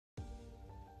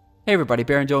Hey everybody,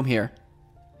 BarrenDome here.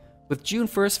 With June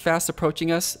 1st fast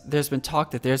approaching us, there's been talk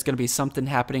that there's going to be something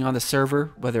happening on the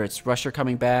server, whether it's Russia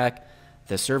coming back,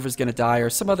 the server's going to die,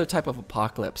 or some other type of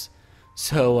apocalypse.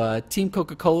 So Team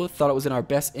CocaCola thought it was in our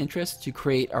best interest to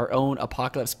create our own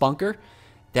apocalypse bunker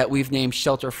that we've named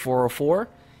Shelter 404.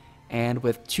 And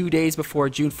with 2 days before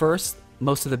June 1st,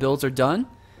 most of the builds are done,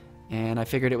 and I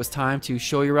figured it was time to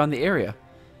show you around the area.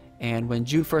 And when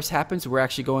June 1st happens, we're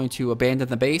actually going to abandon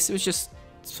the base. It was just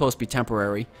supposed to be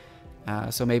temporary.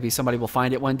 So maybe somebody will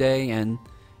find it one day and,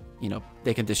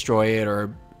 they can destroy it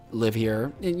or live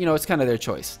here. And, it's kind of their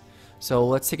choice. So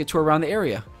let's take a tour around the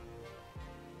area.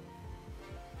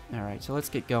 Alright, so let's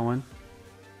get going.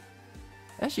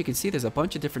 As you can see, there's a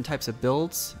bunch of different types of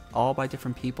builds, all by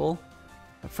different people.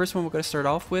 The first one we're going to start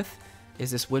off with is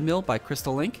this windmill by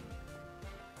Crystal Link.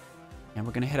 And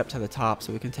we're going to head up to the top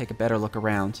so we can take a better look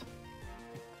around.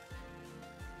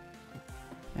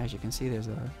 As you can see, there's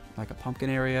like a pumpkin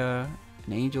area,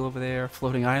 an angel over there,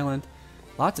 floating island,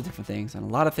 lots of different things, and a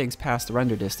lot of things past the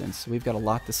render distance, so we've got a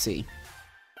lot to see.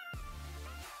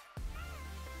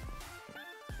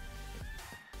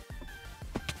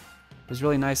 It was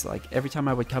really nice, like every time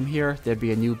I would come here, there'd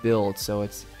be a new build, so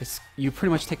you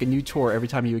pretty much take a new tour every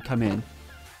time you would come in.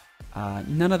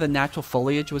 None of the natural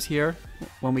foliage was here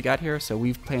when we got here, so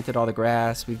we've planted all the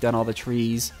grass, we've done all the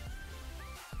trees.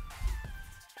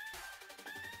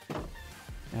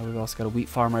 And we've also got a wheat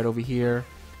farm right over here.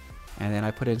 And then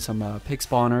I put in some pig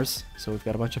spawners. So we've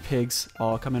got a bunch of pigs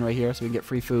all coming right here so we can get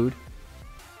free food.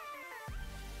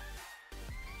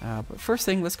 But first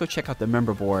thing, let's go check out the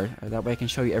member board. That way I can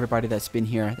show you everybody that's been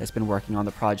here, that's been working on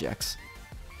the projects.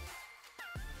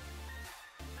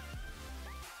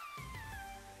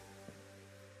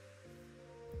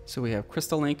 So we have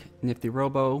Crystal Link, Nifty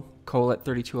Robo,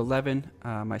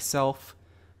 Colette3211, myself,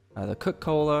 the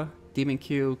CocaCola, Demon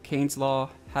Q, Kane's Law,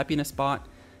 Happiness Bot,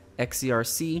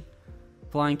 XCRC,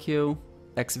 Flying Q,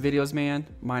 X Videos Man,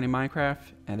 Mining Minecraft,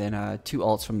 and then 2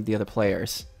 alts from the other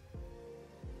players.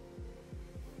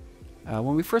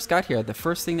 When we first got here, the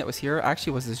first thing that was here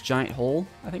actually was this giant hole.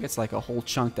 I think it's like a whole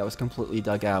chunk that was completely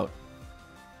dug out.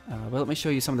 But let me show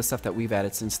you some of the stuff that we've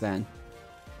added since then.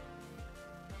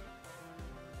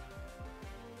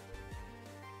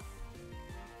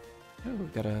 Oh,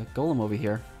 we've got a golem over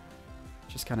here,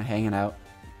 just kind of hanging out.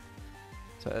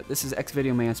 So this is X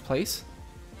Video Man's place.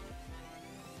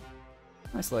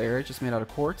 Nice little area, just made out of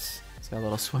quartz. It's got a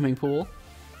little swimming pool.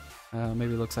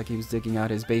 Maybe it looks like he was digging out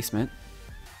his basement.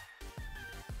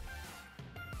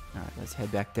 Alright, let's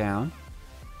head back down.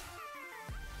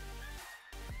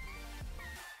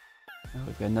 Oh,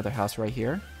 we've got another house right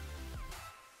here.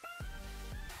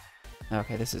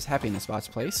 Okay, this is Happiness Bot's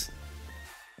place.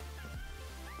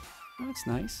 Oh, that's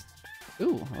nice.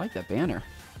 Ooh, I like that banner.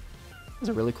 That's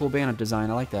a really cool banner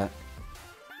design. I like that.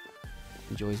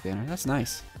 Enjoy's banner. That's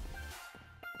nice.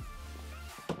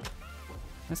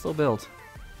 Nice little build.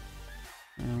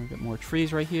 And we've got more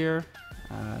trees right here.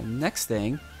 Next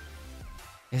thing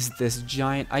is this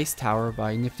giant ice tower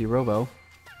by Nifty Robo.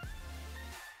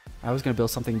 I was going to build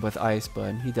something with ice,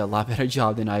 but he did a lot better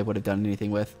job than I would have done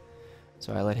anything with.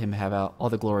 So I let him have all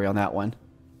the glory on that one.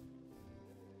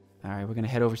 Alright, we're going to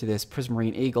head over to this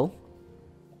Prismarine Eagle.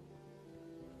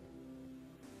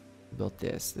 Built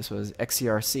this. This was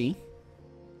XCRC.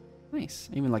 Nice.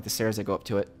 I even like the stairs that go up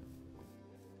to it.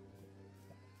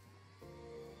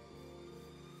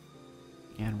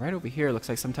 And right over here looks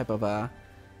like some type of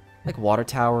like water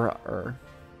tower or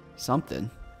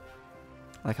something.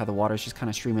 I like how the water's just kind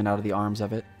of streaming out of the arms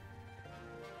of it.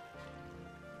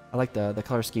 I like the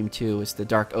color scheme too. It's the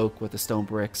dark oak with the stone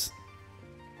bricks.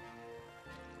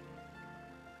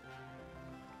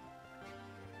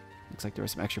 Looks like there were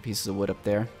some extra pieces of wood up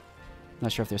there.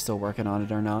 Not sure if they're still working on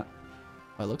it or not.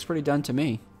 But it looks pretty done to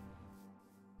me.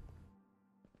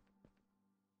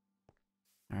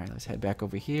 Alright, let's head back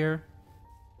over here.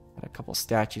 Got a couple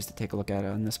statues to take a look at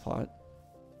on this plot.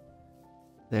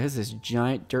 There's this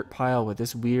giant dirt pile with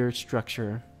this weird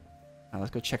structure.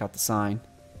 Let's go check out the sign.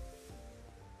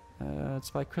 It's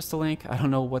by Crystal Link. I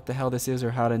don't know what the hell this is or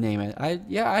how to name it.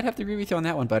 Yeah, I'd have to agree with you on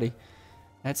that one, buddy.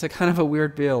 That's a kind of a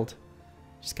weird build.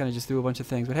 Just kind of threw a bunch of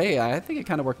things. But hey, I think it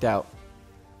kind of worked out.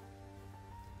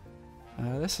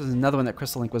 This is another one that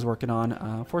Crystal Link was working on.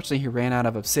 Unfortunately, he ran out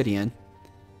of obsidian.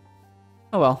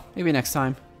 Oh well, maybe next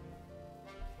time.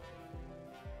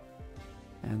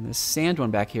 And this sand one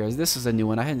back here, this is a new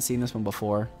one. I hadn't seen this one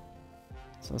before.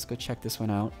 So let's go check this one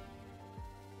out.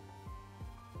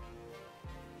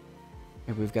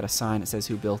 Here we've got a sign that says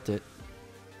who built it.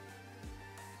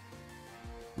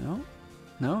 No?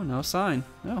 No sign.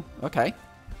 No, okay.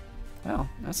 Well,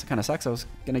 that's kind of sucks. I was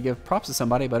going to give props to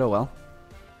somebody, but oh well.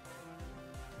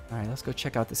 Alright, let's go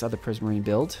check out this other Prismarine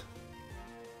build.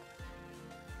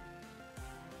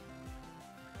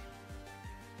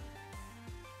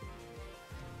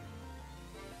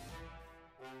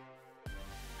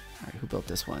 Alright, who built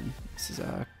this one? This is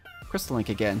Crystal Link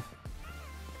again.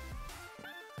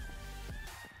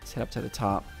 Let's head up to the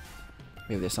top.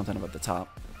 Maybe there's something about the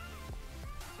top.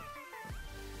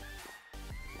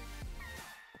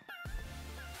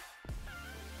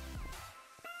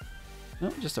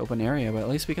 Nope, just open area, but at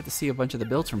least we get to see a bunch of the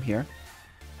builds from here.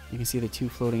 You can see the 2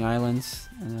 floating islands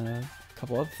and a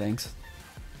couple other things.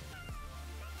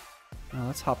 Well,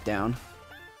 let's hop down.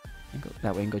 And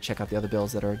that way we can go check out the other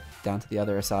builds that are down to the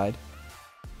other side.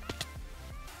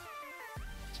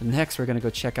 So next we're going to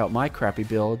go check out my crappy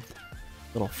build.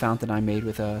 Little fountain I made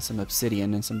with some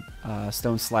obsidian and some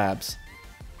stone slabs.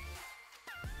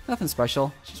 Nothing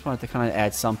special, just wanted to kind of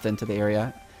add something to the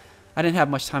area. I didn't have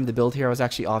much time to build here. I was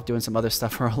actually off doing some other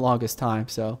stuff for the longest time,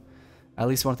 so I at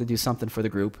least wanted to do something for the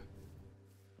group.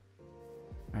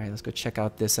 Alright, let's go check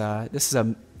out this. This is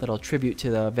a little tribute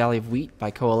to the Valley of Wheat by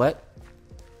Colette.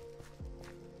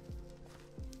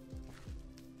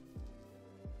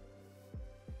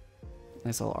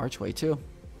 Nice little archway, too.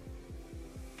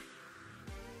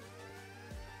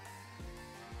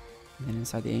 And then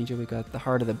inside the angel, we got the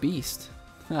heart of the beast.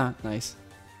 Ah, nice.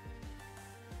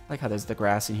 I like how there's the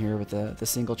grass in here with the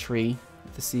single tree,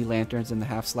 with the sea lanterns and the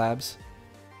half slabs.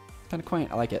 Kind of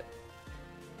quaint, I like it.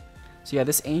 So yeah,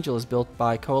 this angel is built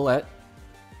by Colette.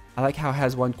 I like how it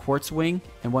has one quartz wing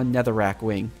and one netherrack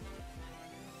wing.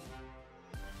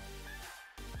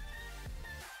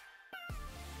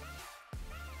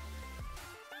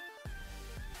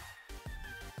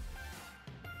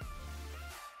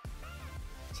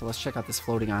 So let's check out this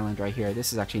floating island right here.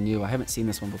 This is actually new. I haven't seen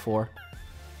this one before.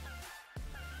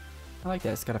 I like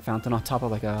that. It's got a fountain on top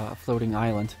of like a floating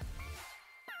island.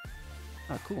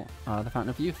 Oh, cool. The Fountain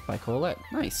of Youth by Colette.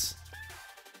 Nice.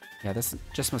 Yeah, this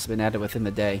just must have been added within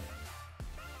the day.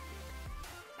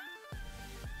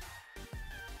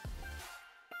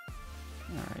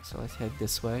 Alright, so let's head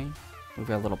this way. We've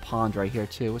got a little pond right here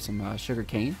too with some sugar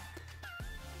cane.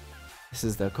 This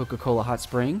is the Coca-Cola Hot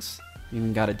Springs. You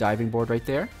even got a diving board right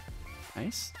there.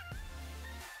 Nice.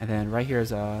 And then right here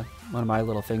is one of my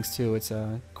little things too. It's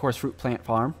a coarse fruit plant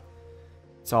farm.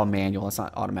 It's all manual, it's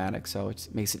not automatic, so it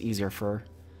makes it easier for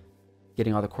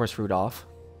getting all the coarse fruit off.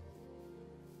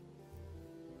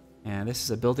 And this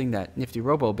is a building that Nifty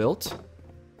Robo built.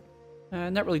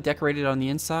 Not really decorated on the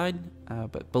inside,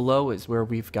 but below is where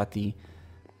we've got the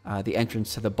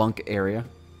entrance to the bunk area.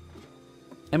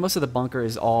 And most of the bunker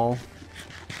is all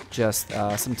just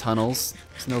some tunnels.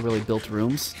 There's no really built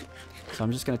rooms. So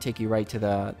I'm just going to take you right to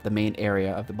the main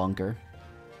area of the bunker.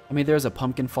 I mean, there's a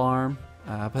pumpkin farm,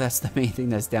 but that's the main thing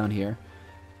that's down here.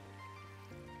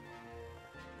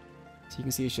 So you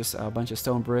can see it's just a bunch of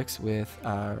stone bricks with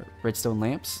redstone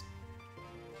lamps.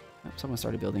 Oh, someone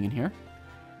started building in here.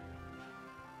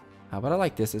 But I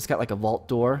like this. It's got like a vault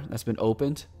door that's been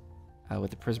opened with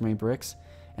the prismarine bricks.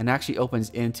 And actually opens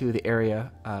into the area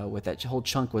where that whole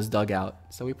chunk was dug out.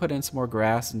 So we put in some more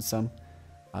grass and some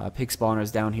pig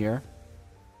spawners down here.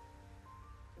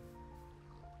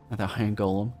 The iron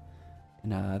golem.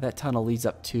 And that tunnel leads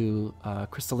up to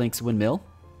Crystal Link's windmill.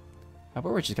 But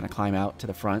we're just going to climb out to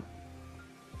the front.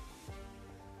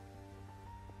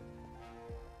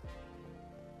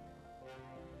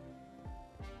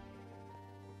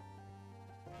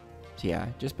 So yeah,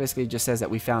 just basically just says that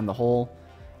we found the hole.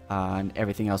 And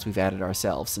everything else we've added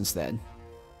ourselves since then.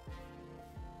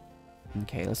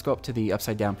 Okay, let's go up to the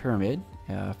upside down pyramid.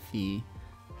 The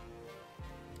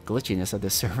glitchiness of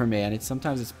this server, man,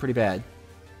 sometimes it's pretty bad.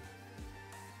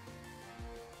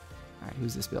 Alright,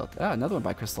 who's this build? Ah, another one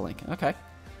by Crystal Link. Okay,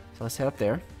 so let's head up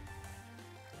there.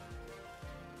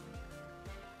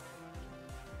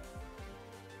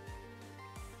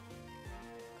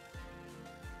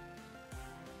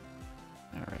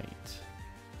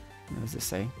 What does this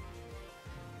say?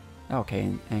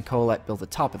 Okay, and Colette built the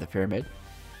top of the pyramid.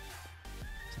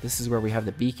 So this is where we have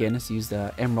the beacon. It's used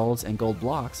emeralds and gold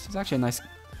blocks. It's actually a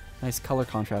nice color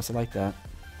contrast. I like that.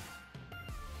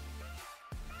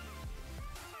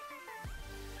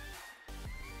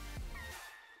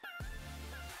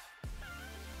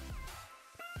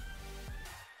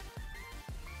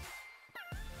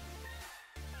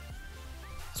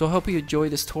 So I hope you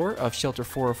enjoyed this tour of Shelter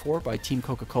 404 by Team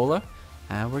CocaCola.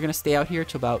 We're going to stay out here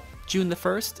till about June the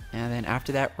 1st, and then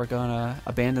after that we're going to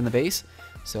abandon the base.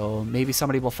 So maybe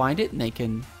somebody will find it and they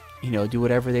can, do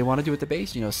whatever they want to do with the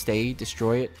base. Stay,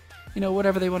 destroy it,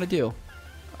 whatever they want to do.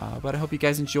 But I hope you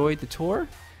guys enjoyed the tour,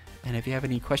 And if you have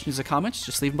any questions or comments,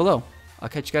 just leave them below. I'll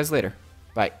catch you guys later.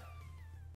 Bye.